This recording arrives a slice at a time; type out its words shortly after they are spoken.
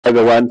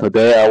Everyone,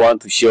 today I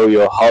want to show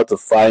you how to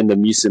find the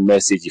missing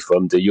message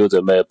from the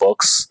user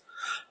mailbox.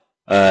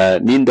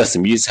 Linda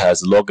Smith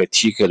has logged a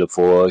ticket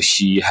for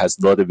she has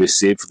not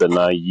received an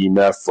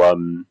email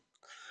from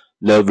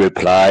no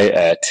reply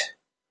at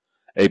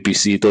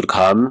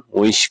abc.com.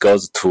 When she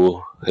goes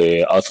to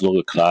her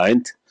Outlook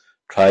client,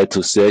 try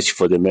to search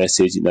for the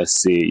message. Let's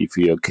see if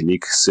you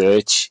click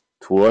search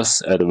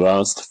tools,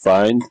 advanced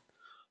find,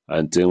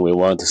 and then we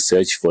want to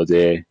search for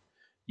the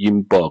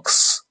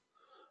inbox.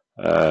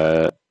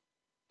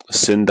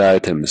 Send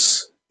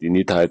items,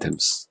 delete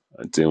items,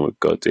 and then we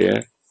go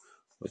there.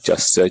 We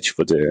just search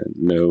for the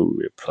no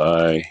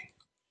reply.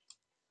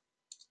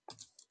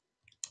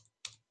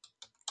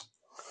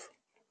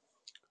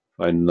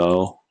 Find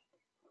no.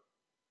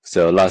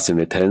 So last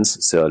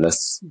sentence. So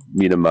let's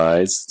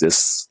minimize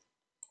this.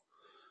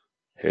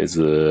 Here's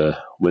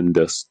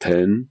Windows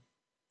 10.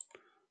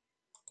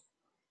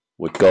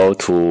 We go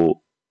to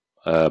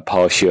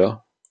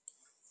PowerShell.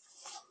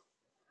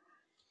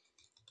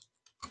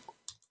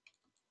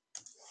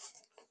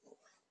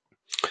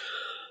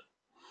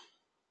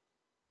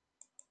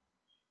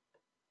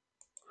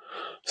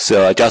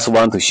 So I just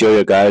want to show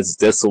you guys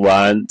this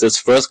one. This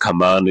first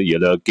command,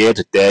 get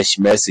dash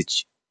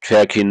message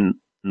tracking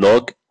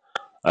log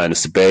and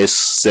space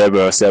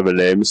server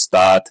name,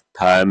 start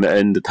time,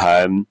 end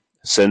time,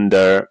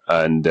 sender,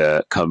 and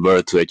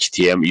convert to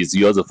HTML is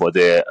used for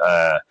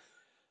the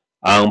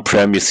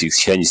on-premise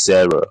Exchange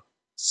server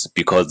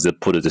because they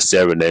put the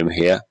server name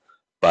here.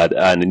 But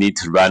and need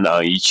to run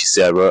on each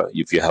server.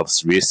 If you have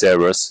 3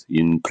 servers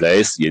in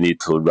place, you need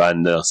to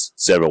run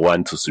server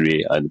 1 to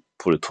 3 and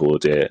put to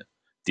the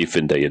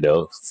different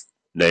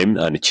name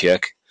and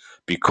check.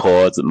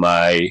 Because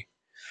my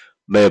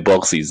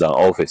mailbox is on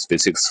Office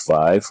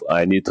 365,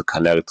 I need to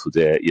connect to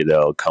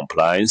the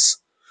compliance.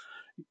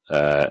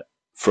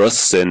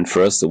 First thing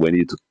first, we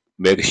need to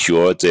make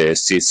sure the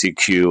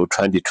CCQ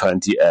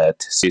 2020 at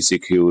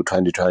CCQ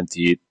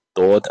 2020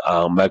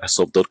 on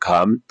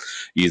Microsoft.com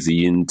is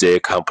in the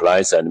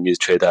compliance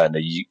administrator and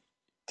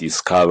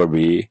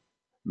discovery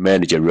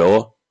manager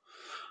role,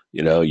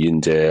 in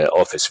the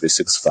Office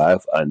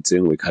 365, and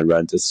then we can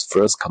run this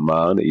first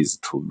command is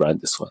to run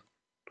this one.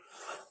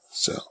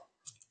 So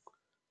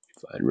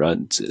if I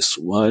run this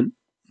one,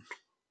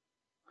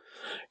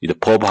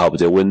 it pop up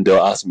the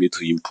window, asks me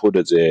to input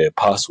the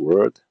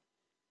password.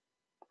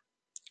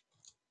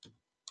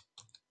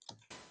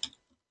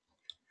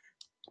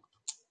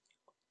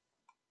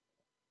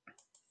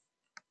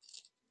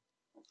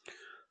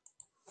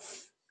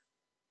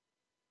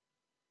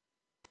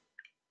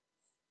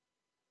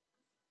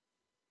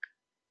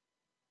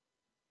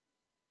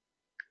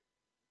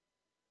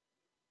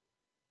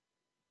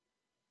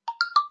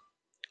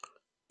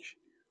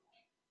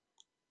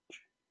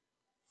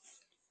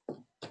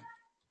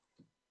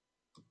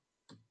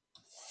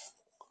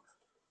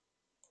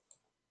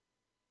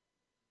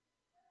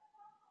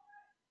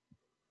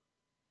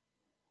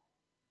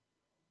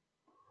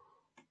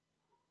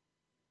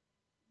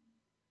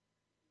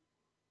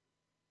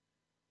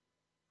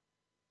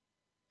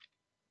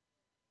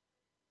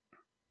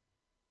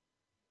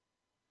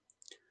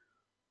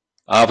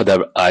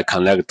 After I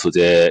connect to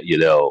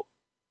the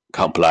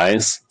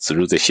compliance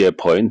through the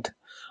SharePoint,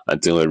 and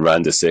then we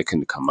run the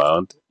second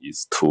command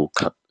is to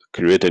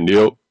create a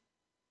new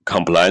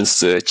compliance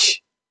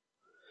search.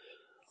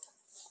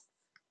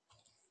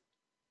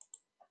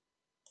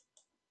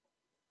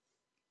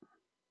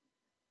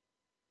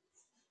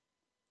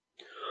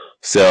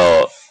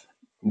 So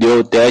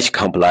new dash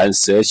compliance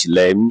search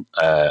name,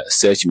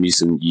 search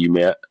missing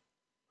email,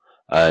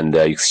 and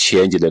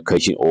exchange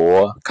location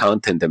or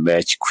content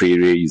match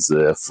query is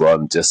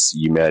from this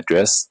email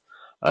address,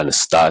 and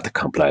start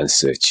compliance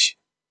search.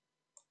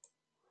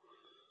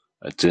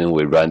 And then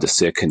we run the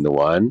second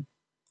one.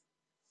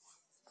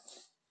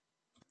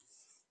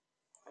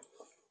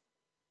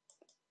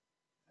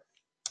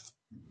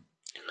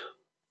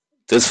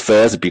 This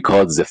fails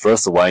because the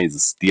first one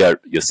is still,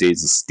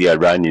 it's still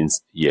running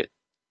yet,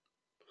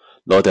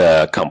 not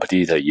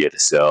completed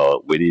yet.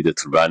 So we need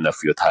to run a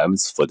few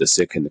times for the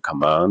second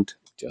command.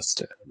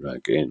 Just run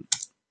again.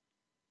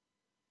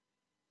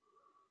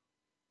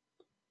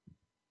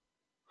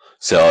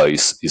 So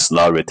it's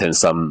now return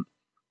some,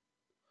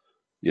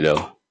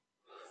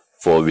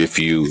 for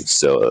review.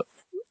 So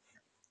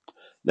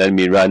let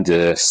me run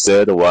the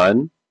third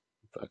one.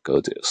 If I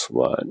go to this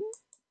one.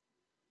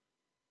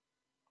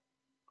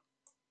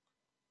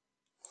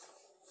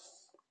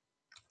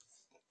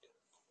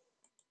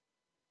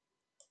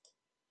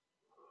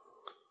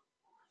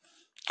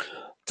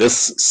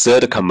 This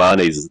third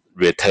command is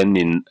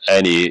returning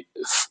any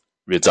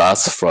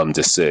results from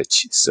the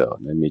search. So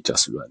let me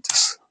just run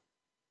this.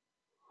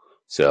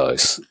 So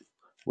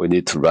we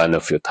need to run a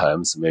few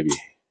times, maybe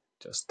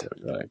just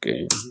run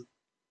again.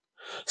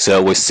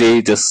 So we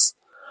see this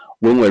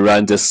when we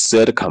run this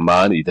third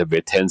command, it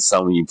returns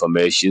some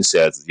information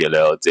says,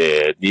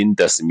 the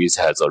Linda Smith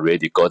has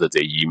already got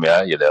the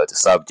email, the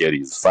subject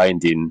is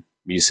finding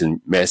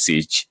missing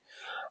message,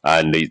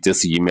 and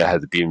this email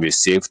has been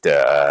received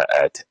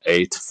at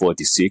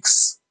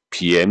 8:46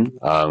 p.m.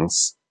 on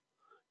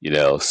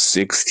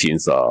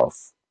 16th of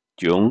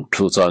June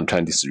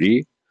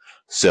 2023.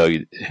 So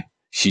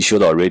he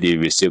should already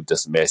receive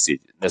this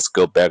message. Let's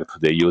go back to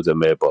the user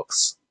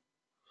mailbox.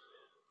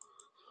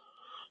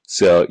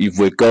 So if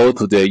we go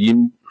to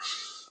the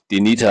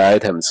deleted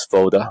items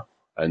folder,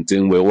 and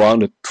then we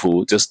want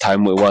to, this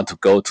time we want to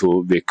go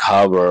to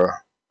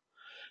recover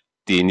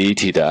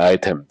deleted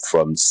item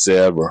from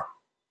server.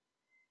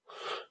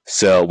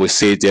 So we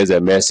see there's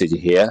a message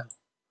here.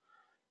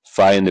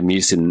 Find the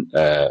missing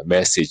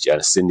message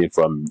and send it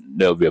from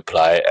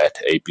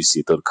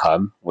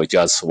noreply@abc.com. We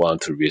just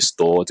want to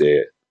restore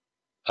the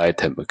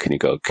item.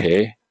 Click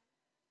OK.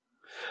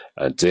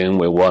 And then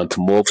we want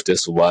to move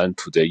this one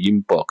to the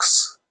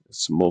inbox.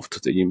 Let's move to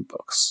the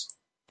inbox.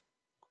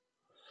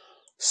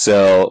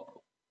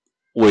 So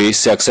we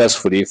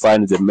successfully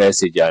find the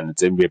message and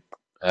then we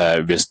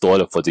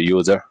restore it for the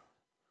user.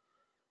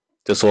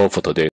 That's all for today.